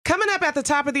Coming up at the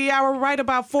top of the hour, right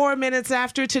about 4 minutes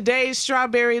after today's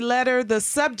Strawberry Letter, the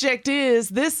subject is,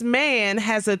 this man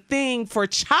has a thing for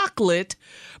chocolate.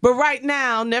 But right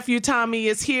now, Nephew Tommy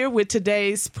is here with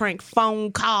today's prank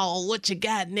phone call. What you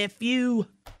got, nephew?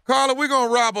 Carla, we're going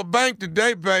to rob a bank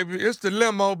today, baby. It's the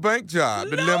Limo Bank Job.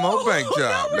 The Limo Bank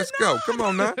Job. Let's go. Come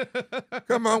on now.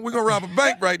 Come on. We're going to rob a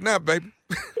bank right now, baby.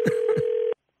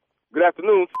 Good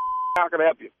afternoon. How can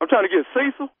I help you? I'm trying to get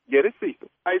Cecil. Yeah, this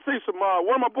Cecil. Hey, Cecil,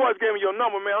 one of my boys gave me your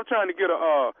number, man. I'm trying to get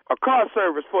a car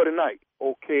service for tonight.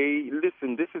 Okay,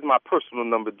 listen, this is my personal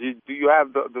number. Do you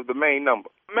have the main number?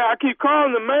 Man, I keep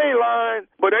calling the main line,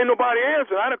 but ain't nobody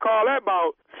answering. I done called that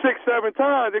about 6-7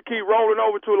 times. It keep rolling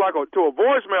over to a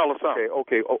voicemail or something.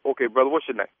 Okay, brother. What's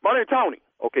your name? My name's Tony.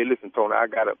 Okay, listen, Tony,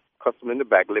 I got a customer in the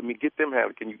back. Let me get them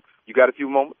handled. You got a few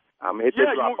moments? I'm going to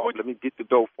hit that drop off. Let me get the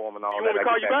dough for him and all that. You want me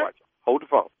to call you back? Hold the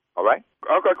phone. All right?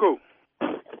 Okay, cool.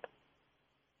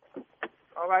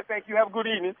 All right, thank you. Have a good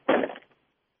evening.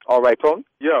 All right, Tony?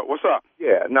 Yeah, what's up?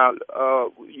 Yeah, now,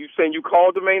 you saying you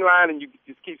called the main line and you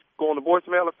just keep going to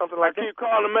voicemail or something like that? I keep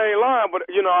calling the main line, but,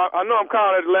 I know I'm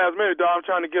calling at the last minute, dog. I'm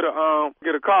trying to get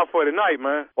a car for tonight,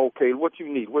 man. Okay, what you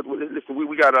need? Listen,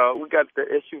 we got the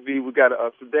SUV, we got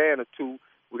a sedan or two.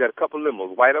 We got a couple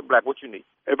limos, white or black. What you need?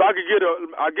 If I could get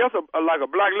a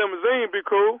black limousine, be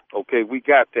cool. Okay, we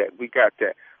got that.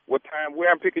 What time? Where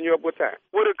I'm picking you up? What time?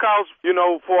 What it costs, for an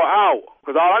hour?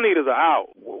 Because all I need is an hour.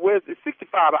 Well, it's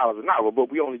 $65 an hour, but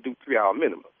we only do 3-hour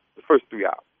minimum. The first 3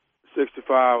 hours.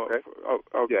 65.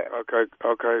 Okay.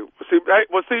 Okay. See,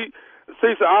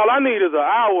 so all I need is an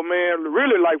hour, man.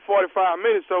 Really, like 45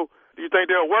 minutes. So, do you think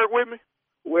they'll work with me?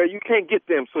 Well, you can't get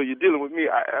them, so you're dealing with me.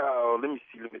 Let me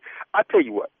see. I tell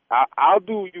you what. I'll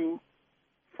do you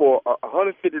for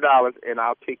 $150, and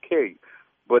I'll take care of you.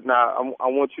 But now I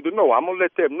want you to know, I'm going to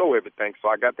let them know everything. So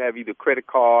I got to have either credit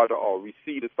card or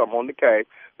receipt or something on the cash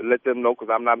to let them know,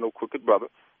 because I'm not no crooked brother.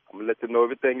 I'm going to let them know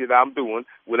everything that I'm doing.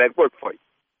 Will that work for you?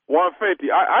 $150.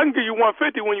 I can give you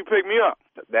 $150 when you pick me up.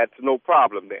 That's no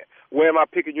problem then. Where am I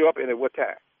picking you up and at what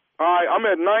time? All right, I'm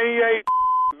at 98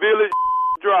 Village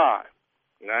Drive.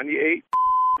 98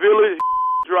 Village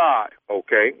Drive.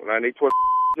 Okay, 98.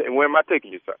 And where am I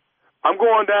taking you, sir? I'm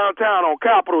going downtown on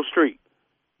Capitol Street.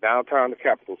 Downtown to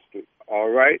Capitol Street. All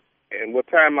right. And what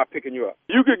time am I picking you up?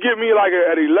 You could get me like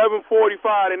at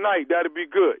 11:45 at night. That'd be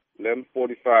good.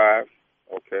 11:45.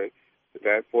 Okay.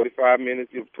 That's 45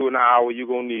 minutes. 2 an hour you're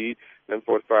going to need.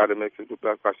 11:45. That makes it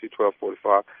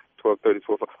 12:45, 12:30,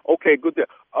 12:45. Okay, good deal.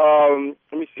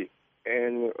 Let me see.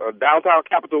 And downtown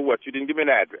Capitol, what? You didn't give me an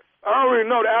address. I don't really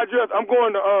know the address. I'm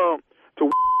going to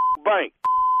Bank.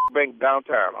 Bank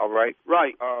downtown, all right?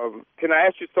 Right. Can I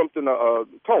ask you something,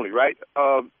 Tony, right?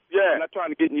 Yeah. I'm not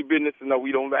trying to get in your business, and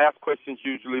we don't ask questions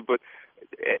usually, but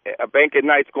a bank at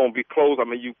night's going to be closed. I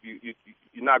mean,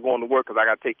 you're not going to work because I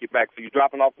got to take you back. So you're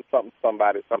dropping off to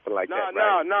somebody, something like that,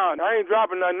 right? No, I ain't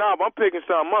dropping nothing off. I'm picking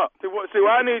something up. See, what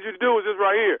I need you to do is this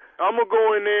right here. I'm going to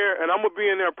go in there, and I'm going to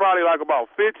be in there probably like about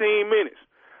 15 minutes.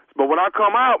 But when I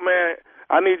come out, man,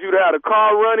 I need you to have the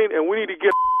car running, and we need to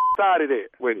get out of there.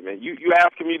 Wait a minute. You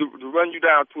asking me to run you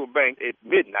down to a bank at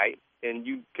midnight, and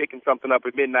you picking something up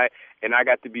at midnight, and I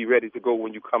got to be ready to go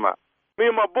when you come out. Me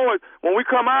and my boys, when we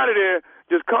come out of there,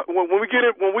 when we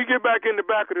get back in the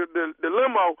back of the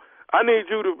limo, I need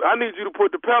you to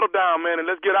put the pedal down, man, and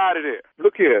let's get out of there.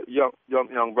 Look here,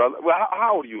 young brother. Well,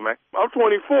 how old are you, man? I'm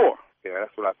 24. Yeah,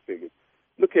 that's what I figured.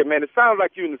 Look here, man. It sounds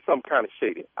like you're into some kind of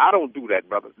shady. I don't do that,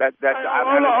 brother. Hold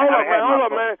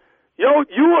up, man. Yo,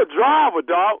 you a driver,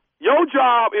 dog. Your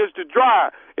job is to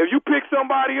drive. If you pick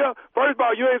somebody up, first of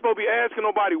all, you ain't supposed to be asking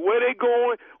nobody where they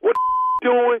going, what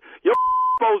doing. You're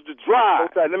supposed to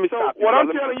drive. Okay, let me stop you. What I'm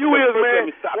telling you is,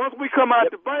 man, once we come out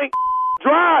the bank,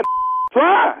 drive.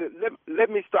 Let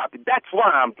me stop you. That's why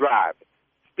I'm driving.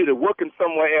 Instead of working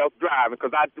somewhere else driving,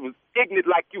 because I was ignorant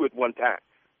like you at one time.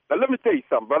 Now, let me tell you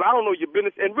something, brother. I don't know your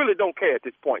business and really don't care at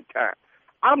this point in time.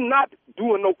 I'm not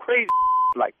doing no crazy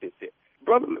like this here.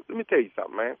 Brother, let me tell you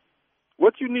something, man.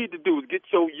 What you need to do is get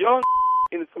your young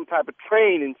into some type of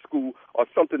training school or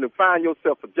something to find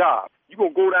yourself a job. You're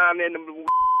going to go down there and them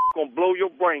going to blow your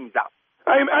brains out.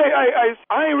 Hey, I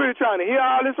ain't really trying to hear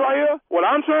all this right here. What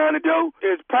I'm trying to do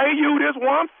is pay you this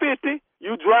 $150.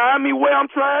 You drive me where I'm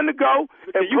trying to go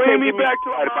and you bring me back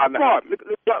to my apartment.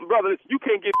 Brother, you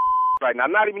can't get right now.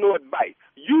 Not even no advice.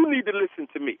 You need to listen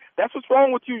to me. That's what's wrong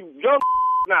with you young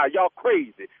now. Y'all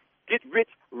crazy. Get rich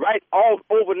right all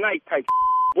overnight type.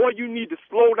 Boy, you need to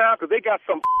slow down because they got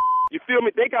some. You feel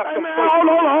me? They got some. Man,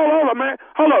 hold on, man.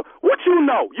 Hold up. What you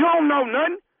know? You don't know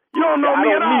nothing. You don't know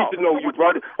me at all. I don't need to know you,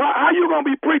 brother. How you gonna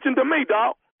be preaching to me,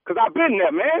 dog? Because I've been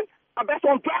there, man. That's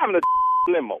why I'm driving a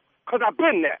limo. because I've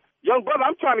been there. Young brother,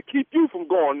 I'm trying to keep you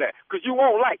from going there because you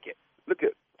won't like it. Look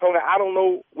at Tony, I don't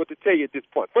know what to tell you at this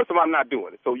point. First of all, I'm not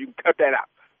doing it, so you can cut that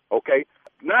out, okay?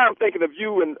 Now I'm thinking of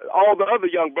you and all the other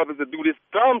young brothers that do this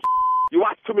dumb You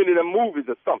watch too many of them movies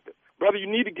or something. Brother, you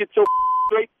need to get your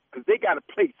straight because they got a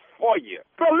place for you.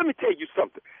 Bro, let me tell you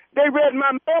something. They read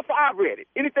my mail, I read it.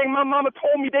 Anything my mama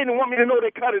told me, they didn't want me to know,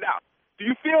 they cut it out. Do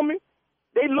you feel me?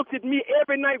 They looked at me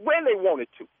every night when they wanted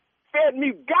to. Fed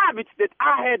me garbage that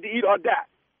I had to eat or die.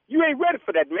 You ain't ready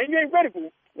for that, man. You ain't ready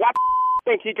for why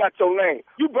think he got your name.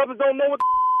 You brothers don't know what's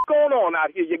going on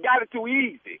out here. You got it too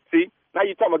easy. See? Now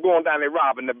you talking about going down there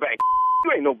robbing the bank.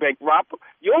 You ain't no bank robber.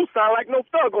 You don't sound like no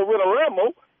thug or with a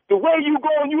limo. The way you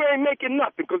going, you ain't making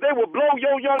nothing because they will blow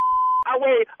your young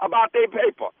away about their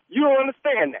paper. You don't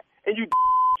understand that. And you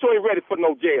so ain't ready for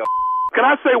no jail. Can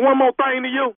I say one more thing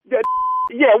to you?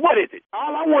 Yeah, what is it?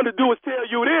 All I want to do is tell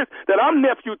you this, that I'm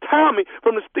nephew Tommy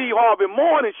from the Steve Harvey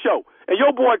Morning Show. And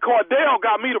your boy Cordell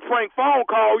got me to prank phone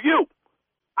call you.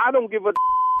 I don't give a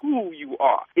who you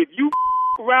are. If you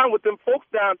around with them folks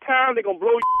downtown, they're going to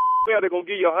blow you well, they're going to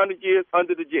give you 100 years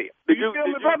under the jail. Did you feel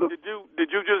me, brother? Did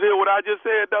you just hear what I just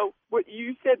said, though? What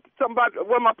you said something about,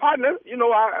 well, my partner, you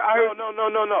know, I heard.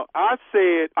 No. I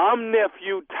said, I'm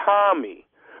nephew Tommy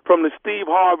from the Steve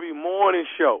Harvey Morning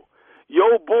Show.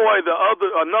 Your boy,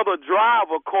 another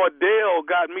driver, Cordell,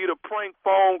 got me to prank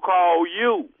phone call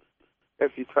you.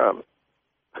 Nephew Tommy.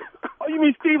 Oh, you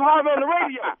mean Steve Harvey on the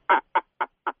radio?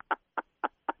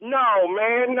 No,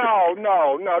 man, no.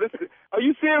 Are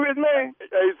you serious, man?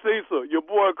 Hey, Cecil, your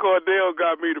boy Cordell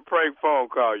got me to prank phone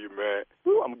call you, man.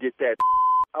 Ooh, I'm gonna get that.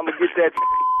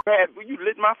 Man, you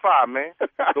lit my fire, man.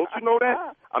 Don't you know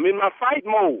that? I'm in my fight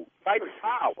mode. Fight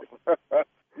power.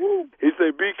 He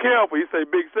say, be careful. He say,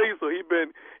 Big Cecil, he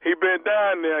been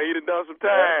down there. He done some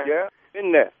time. Yeah,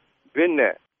 been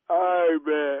there. All right,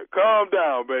 man. Calm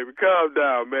down, baby. Calm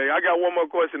down, man. I got one more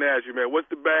question to ask you, man. What's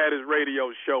the baddest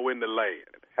radio show in the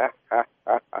land? I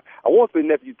won't say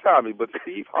Nephew Tommy, but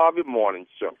Steve Harvey Morning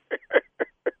Show.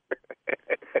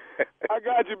 I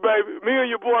got you, baby. Me and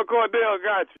your boy Cordell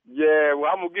got you. Yeah,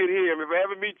 well, I'm going to get him. If I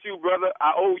ever meet you, brother,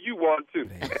 I owe you one, too.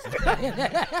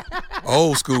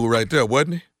 Old school right there,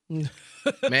 wasn't he?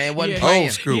 Man, wasn't playing.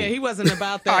 Old school. Yeah, he wasn't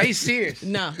about that. Oh, he's serious.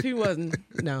 No, he wasn't.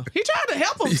 No. He tried to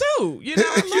help him, too. You know,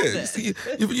 I love that. See,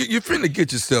 you're finna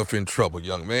get yourself in trouble,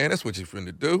 young man. That's what you're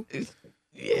finna do.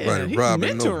 Yeah, he's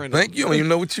robbing mentoring no bank. You don't even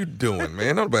know what you're doing,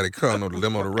 man. Nobody call no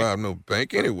limo to rob no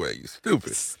bank anyway. You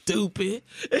stupid. Stupid.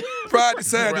 Friday,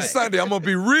 Saturday, Sunday. I'm going to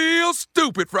be real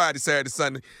stupid Friday, Saturday,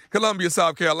 Sunday. Columbia,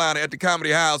 South Carolina at the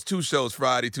Comedy House. 2 shows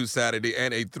Friday, 2 Saturday,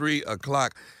 and a 3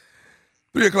 o'clock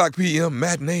p.m.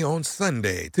 matinee on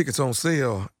Sunday. Tickets on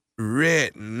sale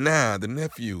right now. The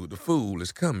nephew, the fool,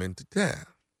 is coming to town.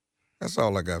 That's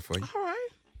all I got for you. All right.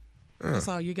 That's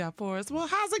all you got for us. Well,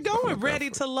 how's it going? Ready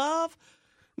to love?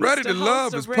 Ready Mr. to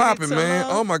Love Host is popping, man.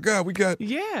 Love? Oh, my God. We got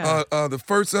the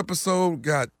first episode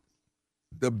got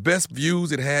the best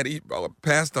views it had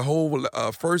past the whole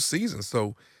first season.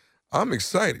 So I'm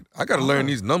excited. I got to learn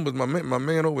these numbers. My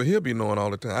man over here be knowing all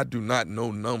the time. I do not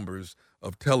know numbers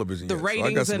of television the yet. ratings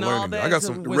so I got some and learning. all that. I got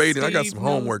some ratings. I got some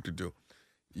homework to do.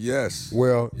 Yes.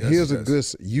 Well, here's a good.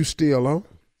 You still on?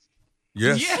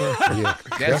 Yes, sir.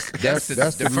 Yeah. That's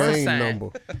the first main sign.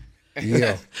 number.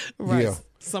 Yeah. Right. Yeah.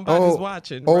 Somebody's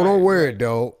watching. Oh, right. don't worry,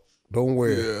 dog. Don't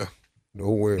worry. Yeah.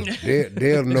 Don't worry.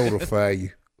 They'll notify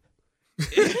you.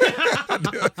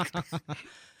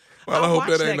 Well, I hope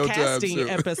watched that ain't no time casting soon.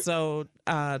 episode,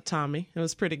 Tommy. It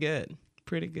was pretty good.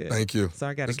 Pretty good. Thank you. So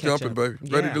I got to It's catch jumping, up. baby.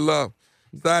 Yeah. Ready to Love.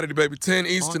 Saturday, baby. 10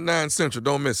 Eastern, 9 Central.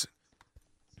 Don't miss it.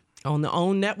 On the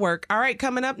OWN network. All right,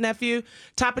 coming up, nephew.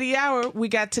 Top of the hour, we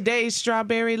got today's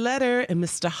Strawberry Letter, and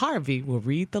Mr. Harvey will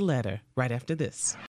read the letter right after this.